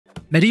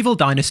Medieval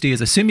Dynasty is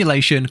a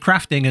simulation,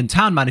 crafting, and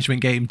town management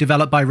game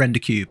developed by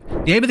RenderCube.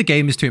 The aim of the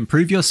game is to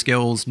improve your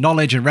skills,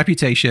 knowledge, and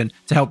reputation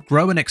to help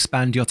grow and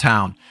expand your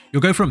town.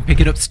 You'll go from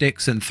picking up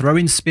sticks and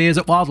throwing spears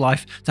at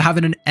wildlife to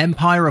having an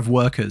empire of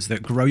workers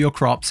that grow your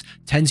crops,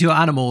 tend to your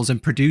animals,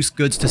 and produce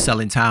goods to sell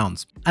in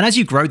towns. And as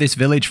you grow this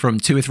village from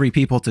 2 or 3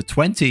 people to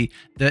 20,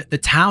 the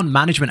town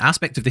management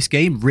aspect of this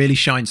game really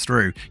shines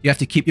through. You have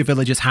to keep your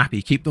villagers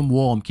happy, keep them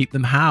warm, keep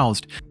them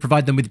housed,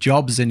 provide them with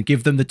jobs and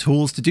give them the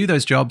tools to do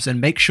those jobs, and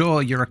make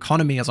sure your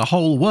economy as a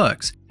whole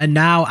works. And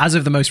now, as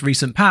of the most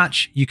recent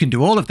patch, you can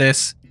do all of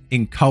this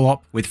in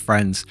co-op with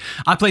friends.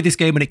 I played this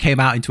game when it came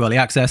out into early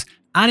access,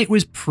 and it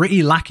was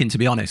pretty lacking, to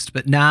be honest.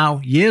 But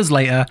now, years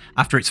later,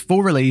 after its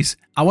full release,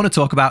 I want to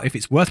talk about if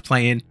it's worth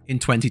playing in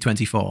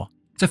 2024.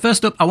 So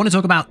first up, I want to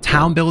talk about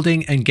town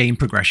building and game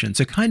progression.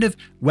 So kind of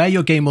where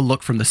your game will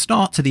look from the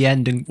start to the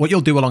end and what you'll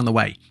do along the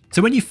way.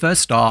 So when you first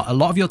start, a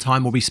lot of your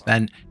time will be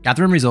spent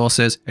gathering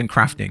resources and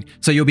crafting.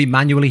 So you'll be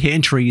manually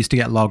hitting trees to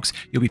get logs,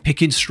 you'll be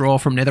picking straw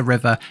from near the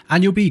river,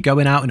 and you'll be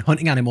going out and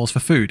hunting animals for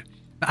food.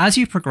 But as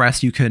you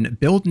progress, you can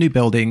build new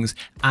buildings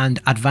and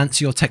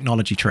advance your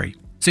technology tree.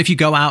 So if you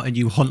go out and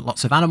you hunt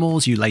lots of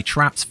animals, you lay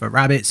traps for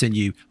rabbits and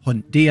you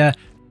hunt deer,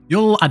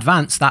 you'll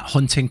advance that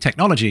hunting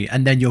technology,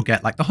 and then you'll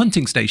get like the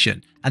hunting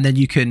station, and then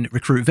you can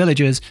recruit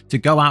villagers to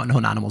go out and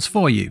hunt animals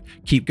for you.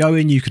 Keep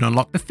going, you can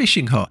unlock the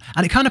fishing hut,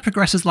 and it kind of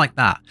progresses like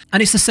that.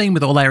 And it's the same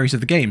with all areas of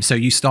the game. So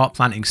you start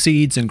planting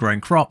seeds and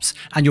growing crops,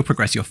 and you'll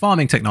progress your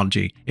farming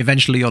technology.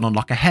 Eventually you'll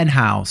unlock a hen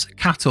house,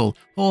 cattle,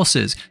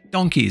 horses,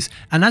 donkeys,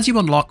 and as you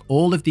unlock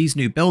all of these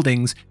new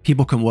buildings,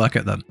 people can work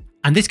at them.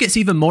 And this gets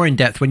even more in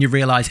depth when you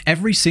realize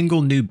every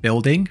single new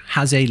building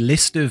has a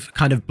list of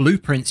kind of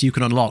blueprints you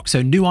can unlock.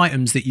 So new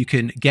items that you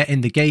can get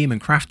in the game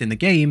and craft in the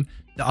game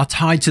that are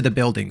tied to the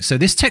building. So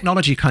this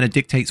technology kind of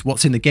dictates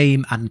what's in the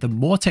game, and the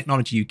more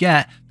technology you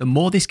get, the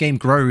more this game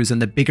grows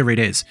and the bigger it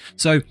is.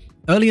 So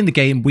early in the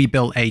game, we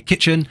built a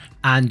kitchen,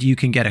 and you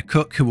can get a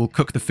cook who will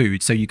cook the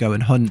food. So you go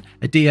and hunt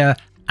a deer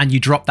and you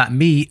drop that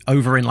meat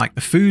over in like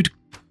the food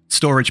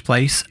storage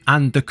place,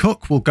 and the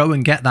cook will go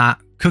and get that,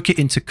 cook it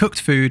into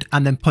cooked food,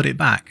 and then put it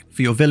back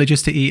for your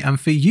villagers to eat and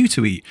for you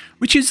to eat,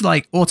 which is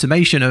like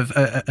automation of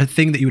a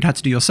thing that you would have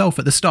to do yourself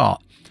at the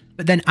start.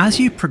 But then as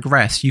you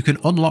progress, you can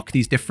unlock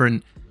these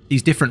different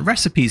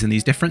recipes and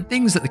these different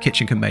things that the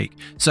kitchen can make.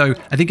 So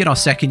I think in our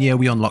second year,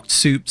 we unlocked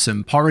soups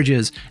and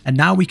porridges, and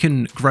now we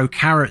can grow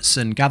carrots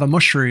and gather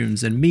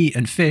mushrooms and meat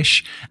and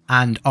fish,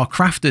 and our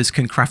crafters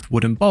can craft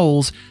wooden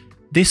bowls.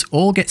 This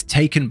all gets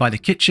taken by the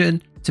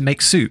kitchen to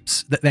make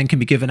soups that then can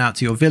be given out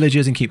to your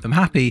villagers and keep them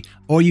happy,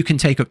 or you can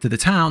take up to the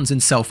towns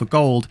and sell for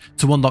gold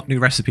to unlock new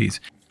recipes.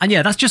 And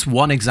yeah, that's just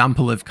one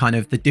example of kind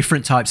of the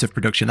different types of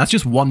production. That's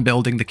just one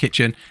building, the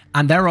kitchen,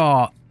 and there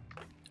are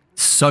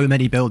so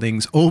many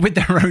buildings, all with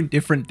their own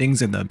different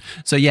things in them.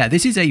 So yeah,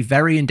 this is a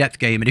very in-depth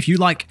game, and if you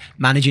like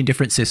managing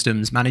different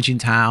systems, managing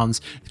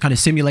towns, kind of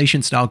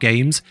simulation style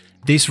games,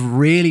 this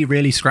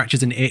really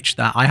scratches an itch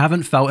that I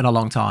haven't felt in a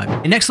long time.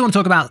 And next I want to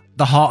talk about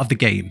the heart of the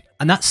game,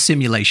 and that's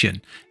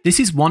simulation. This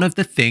is one of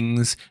the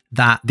things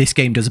that this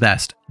game does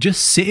best.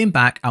 Just sitting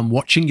back and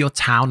watching your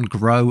town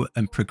grow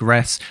and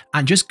progress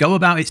and just go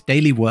about its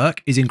daily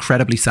work is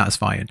incredibly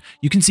satisfying.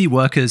 You can see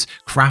workers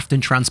craft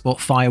and transport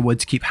firewood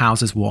to keep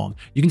houses warm.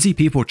 You can see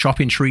people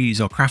chopping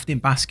trees or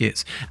crafting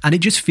baskets, and it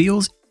just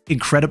feels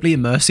incredibly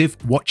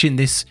immersive watching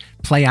this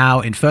play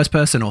out in first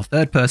person or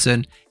third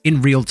person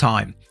in real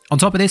time. On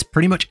top of this,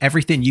 pretty much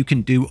everything you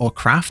can do or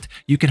craft,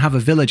 you can have a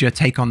villager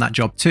take on that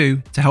job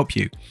too to help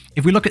you.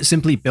 If we look at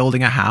simply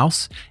building a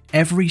house,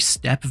 every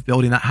step of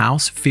building that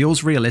house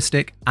feels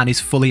realistic and is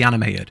fully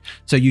animated.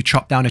 So you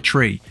chop down a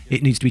tree,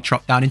 it needs to be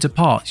chopped down into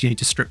parts. You need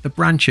to strip the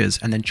branches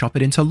and then chop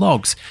it into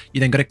logs.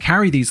 You then got to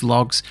carry these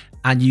logs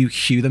and you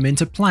hew them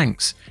into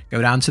planks,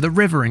 go down to the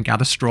river and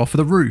gather straw for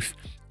the roof.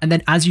 And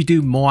then as you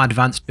do more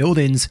advanced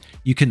buildings,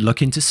 you can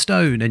look into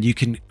stone and you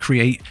can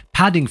create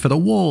padding for the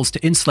walls to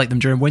insulate them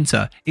during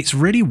winter. It's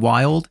really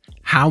wild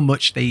how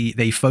much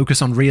they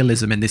focus on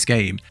realism in this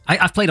game.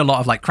 I've played a lot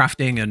of like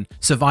crafting and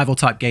survival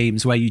type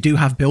games where you do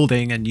have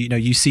building and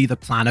you see the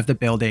plan of the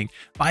building.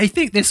 But I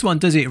think this one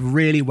does it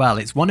really well.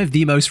 It's one of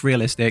the most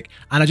realistic.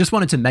 And I just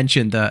wanted to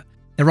mention that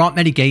there aren't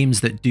many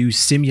games that do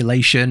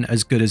simulation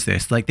as good as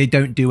this. Like they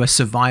don't do a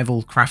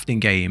survival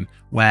crafting game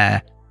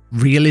where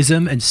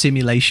realism and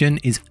simulation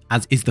is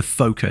the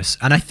focus.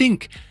 And I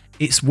think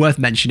it's worth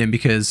mentioning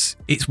because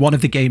it's one of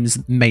the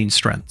game's main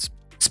strengths.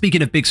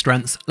 Speaking of big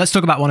strengths, let's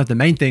talk about one of the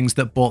main things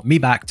that brought me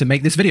back to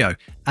make this video,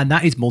 and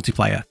that is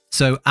multiplayer.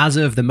 So as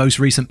of the most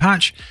recent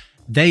patch,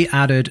 they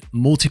added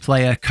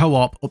multiplayer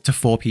co-op up to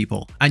 4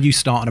 people, and you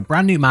start on a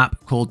brand new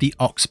map called the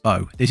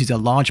Oxbox. This is a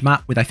large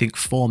map with I think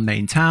 4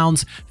 main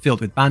towns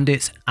filled with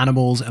bandits,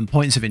 animals, and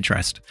points of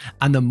interest.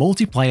 And the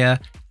multiplayer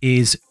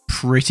is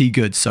pretty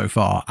good so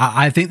far.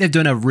 I think they've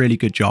done a really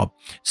good job.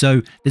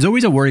 So there's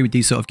always a worry with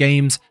these sort of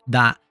games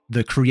that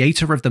the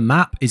creator of the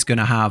map is going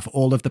to have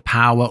all of the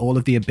power, all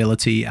of the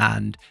ability,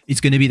 and it's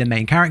going to be the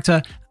main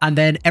character. And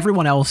then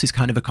everyone else is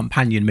kind of a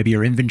companion. Maybe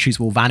your inventories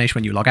will vanish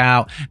when you log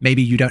out.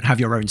 Maybe you don't have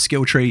your own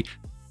skill tree.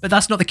 But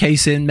that's not the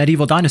case in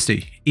Medieval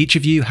Dynasty. Each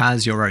of you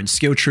has your own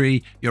skill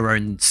tree, your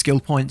own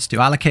skill points to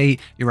allocate,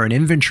 your own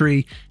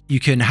inventory. You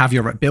can have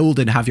your build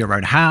and have your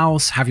own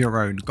house, have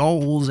your own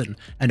goals and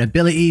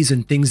abilities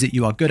and things that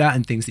you are good at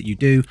and things that you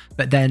do.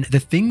 But then the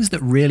things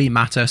that really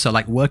matter, so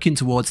like working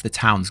towards the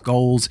town's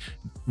goals,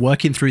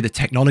 working through the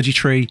technology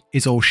tree,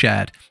 is all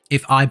shared.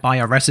 If I buy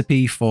a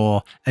recipe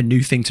for a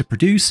new thing to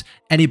produce,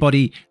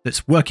 anybody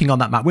that's working on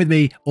that map with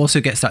me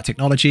also gets that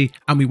technology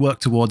and we work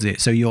towards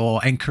it. So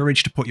you're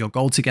encouraged to put your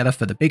goal together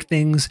for the big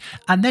things,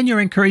 and then you're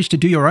encouraged to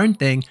do your own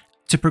thing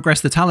to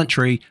progress the talent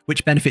tree,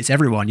 which benefits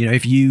everyone. You know,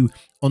 if you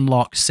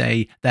unlock,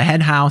 say, the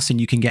hen house and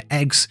you can get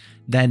eggs,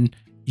 then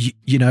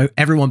you know,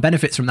 everyone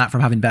benefits from that,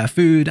 from having better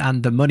food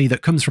and the money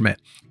that comes from it.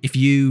 If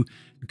you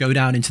go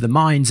down into the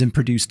mines and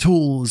produce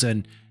tools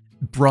and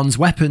bronze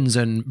weapons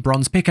and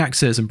bronze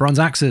pickaxes and bronze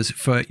axes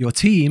for your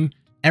team,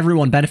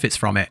 everyone benefits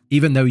from it,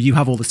 even though you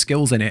have all the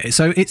skills in it.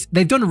 So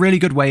they've done a really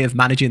good way of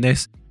managing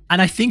this.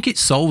 And I think it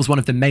solves one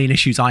of the main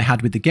issues I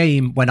had with the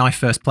game when I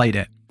first played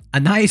it.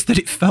 And that is that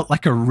it felt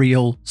like a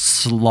real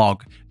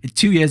slog.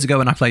 2 years ago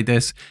when I played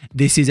this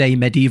is a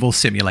medieval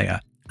simulator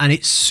and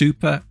it's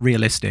super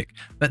realistic.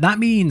 But that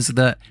means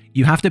that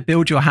you have to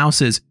build your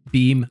houses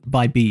beam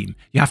by beam.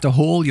 You have to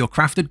haul your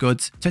crafted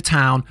goods to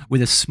town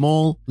with a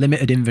small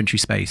limited inventory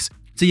space.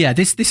 So yeah,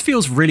 this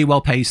feels really well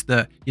paced,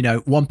 that, you know,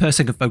 one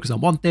person can focus on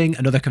one thing,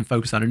 another can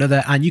focus on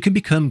another, and you can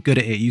become good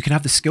at it. You can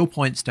have the skill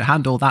points to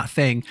handle that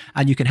thing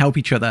and you can help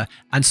each other.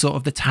 And sort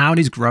of the town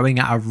is growing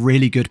at a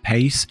really good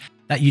pace,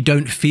 that you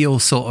don't feel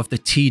sort of the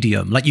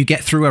tedium. Like you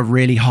get through a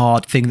really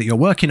hard thing that you're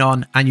working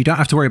on and you don't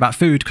have to worry about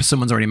food because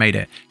someone's already made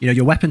it. You know,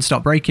 your weapons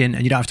stop breaking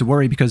and you don't have to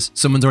worry because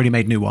someone's already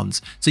made new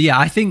ones. So yeah,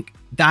 I think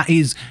that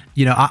is,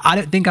 you know, I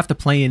don't think after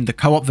playing the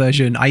co-op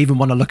version, I even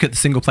want to look at the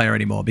single player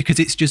anymore because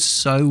it's just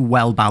so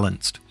well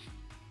balanced.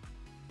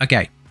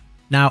 Okay,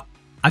 now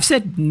I've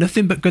said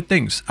nothing but good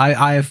things.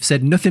 I have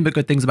said nothing but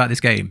good things about this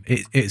game.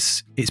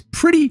 It's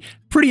pretty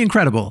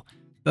incredible.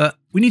 But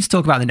we need to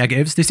talk about the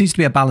negatives. This needs to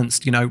be a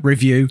balanced, you know,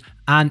 review,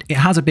 and it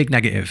has a big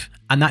negative,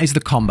 and that is the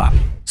combat.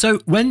 So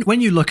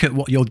when you look at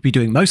what you'll be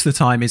doing most of the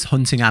time is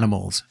hunting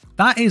animals.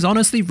 That is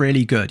honestly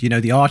really good. You know,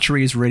 the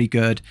archery is really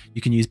good.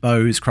 You can use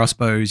bows,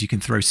 crossbows, you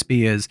can throw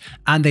spears,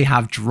 and they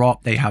have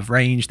drop, they have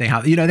range, they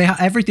have, you know,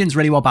 everything's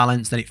really well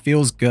balanced and it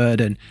feels good,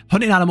 and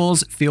hunting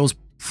animals feels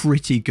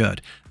pretty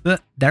good.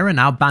 But there are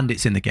now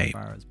bandits in the game,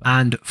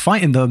 and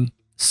fighting them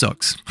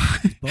sucks.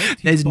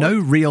 There's no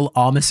real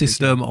armor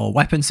system or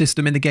weapon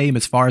system in the game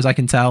as far as I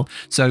can tell,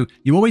 so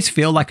you always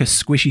feel like a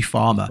squishy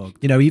farmer.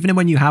 You know, even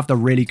when you have the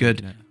really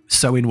good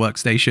sewing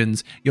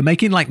workstations, you're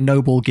making like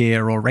noble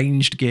gear or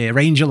ranged gear,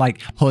 ranger like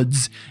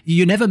hoods.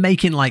 You're never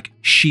making like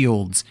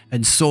shields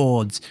and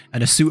swords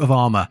and a suit of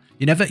armor.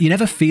 You're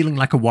never feeling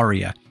like a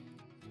warrior.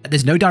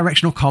 There's no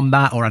directional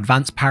combat or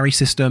advanced parry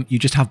system. You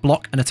just have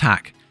block and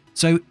attack.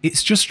 So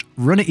it's just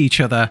run at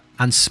each other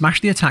and smash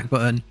the attack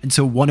button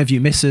until one of you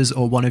misses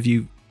or one of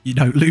you, you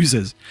know,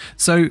 loses.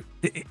 So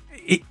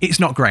it's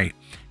not great.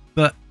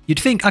 But you'd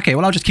think, okay,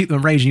 well, I'll just keep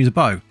them ranged and use a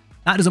bow.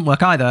 That doesn't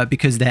work either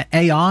because their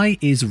AI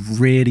is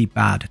really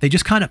bad. They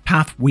just kind of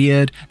path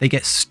weird. They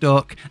get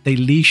stuck. They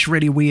leash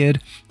really weird.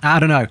 I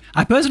don't know.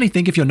 I personally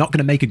think if you're not going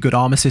to make a good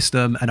armor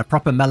system and a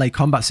proper melee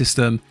combat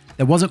system,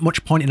 there wasn't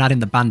much point in adding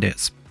the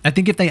bandits. I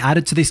think if they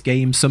added to this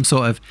game some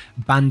sort of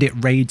bandit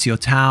raid to your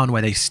town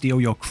where they steal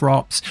your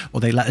crops,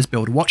 or they let us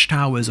build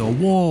watchtowers or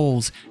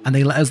walls, and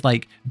they let us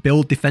like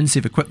build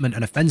defensive equipment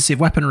and offensive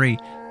weaponry,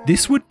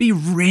 this would be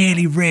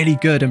really, really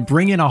good and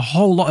bring in a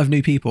whole lot of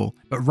new people.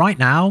 But right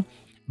now,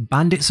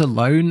 bandits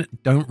alone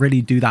don't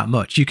really do that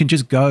much. You can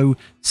just go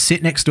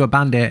sit next to a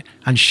bandit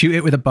and shoot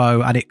it with a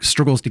bow and it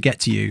struggles to get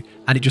to you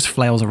and it just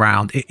flails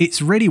around.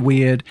 It's really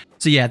weird.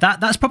 So yeah,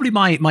 that's probably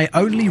my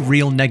only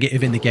real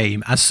negative in the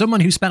game. As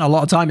someone who spent a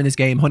lot of time in this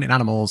game hunting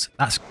animals,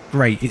 that's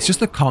great. It's just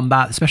the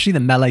combat, especially the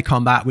melee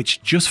combat,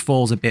 which just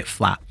falls a bit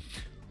flat.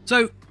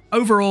 So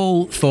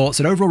overall thoughts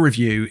and overall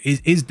review,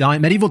 is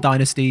Medieval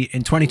Dynasty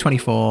in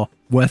 2024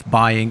 worth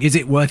buying? Is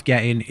it worth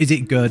getting? Is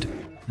it good?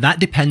 That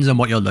depends on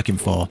what you're looking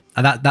for.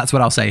 And that's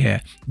what I'll say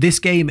here. This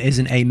game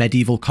isn't a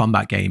medieval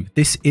combat game.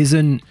 This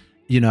isn't,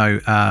 you know,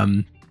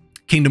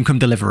 Kingdom Come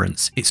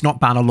Deliverance. It's not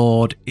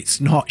Bannerlord. It's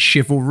not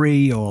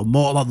Chivalry or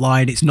Mortal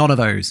Online. It's none of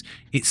those.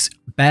 It's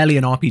barely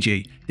an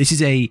RPG. This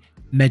is a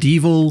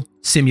medieval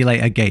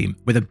simulator game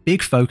with a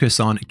big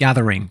focus on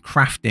gathering,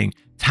 crafting,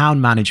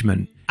 town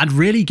management, and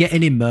really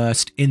getting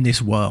immersed in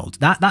this world.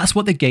 That's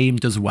what the game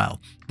does well.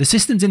 The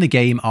systems in the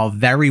game are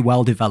very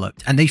well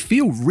developed and they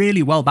feel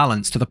really well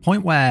balanced to the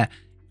point where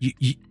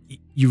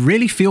you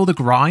really feel the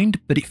grind,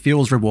 but it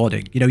feels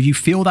rewarding. You know, you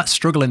feel that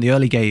struggle in the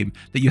early game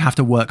that you have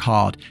to work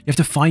hard. You have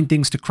to find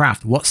things to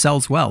craft. What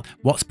sells well?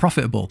 What's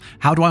profitable?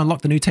 How do I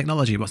unlock the new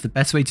technology? What's the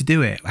best way to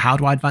do it? How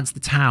do I advance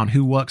the town?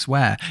 Who works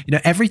where? You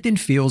know, everything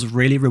feels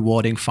really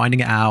rewarding, finding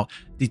it out,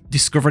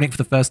 discovering it for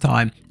the first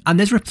time. And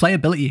there's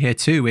replayability here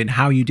too in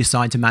how you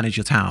decide to manage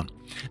your town.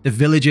 The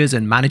villagers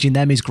and managing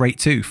them is great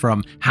too,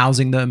 from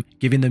housing them,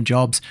 giving them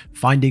jobs,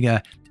 finding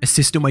a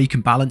system where you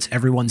can balance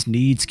everyone's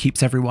needs,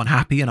 keeps everyone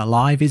happy and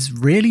alive is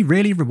really,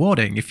 really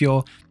rewarding if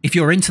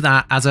you're into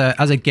that as a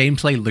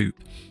gameplay loop.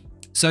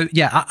 So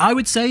yeah, I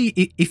would say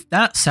if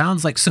that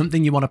sounds like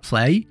something you want to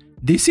play,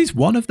 this is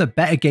one of the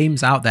better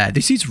games out there.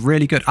 This is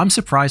really good. I'm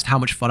surprised how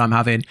much fun I'm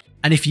having.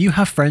 And if you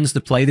have friends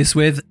to play this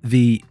with,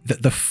 the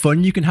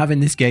fun you can have in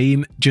this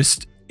game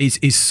just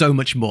is so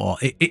much more.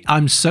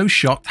 I'm so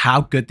shocked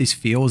how good this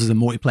feels as a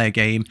multiplayer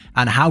game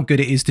and how good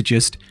it is to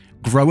just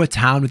grow a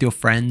town with your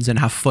friends and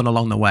have fun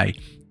along the way.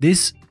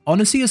 This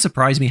honestly has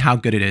surprised me how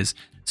good it is.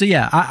 So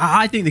yeah,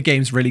 I think the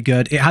game's really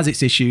good. It has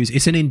its issues.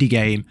 It's an indie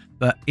game,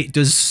 but it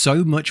does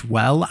so much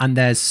well, and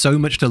there's so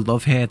much to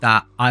love here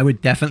that I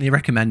would definitely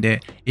recommend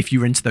it if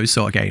you're into those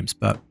sort of games.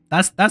 But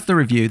that's the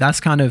review. That's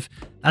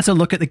a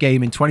look at the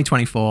game in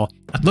 2024.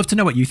 I'd love to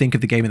know what you think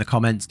of the game in the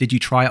comments. Did you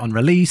try it on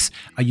release?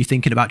 Are you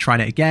thinking about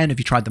trying it again? Have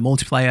you tried the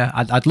multiplayer?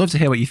 I'd love to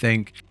hear what you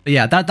think. But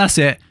yeah, that's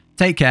it.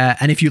 Take care.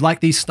 And if you like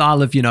these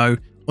style of,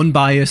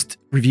 unbiased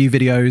review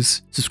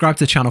videos, subscribe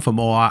to the channel for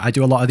more. I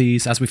do a lot of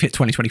these as we've hit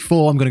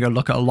 2024. I'm going to go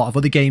look at a lot of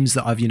other games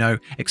that I've,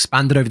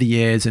 expanded over the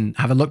years and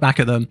have a look back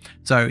at them.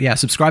 So yeah,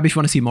 subscribe if you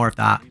want to see more of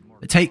that.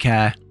 But take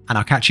care, and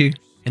I'll catch you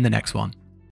in the next one.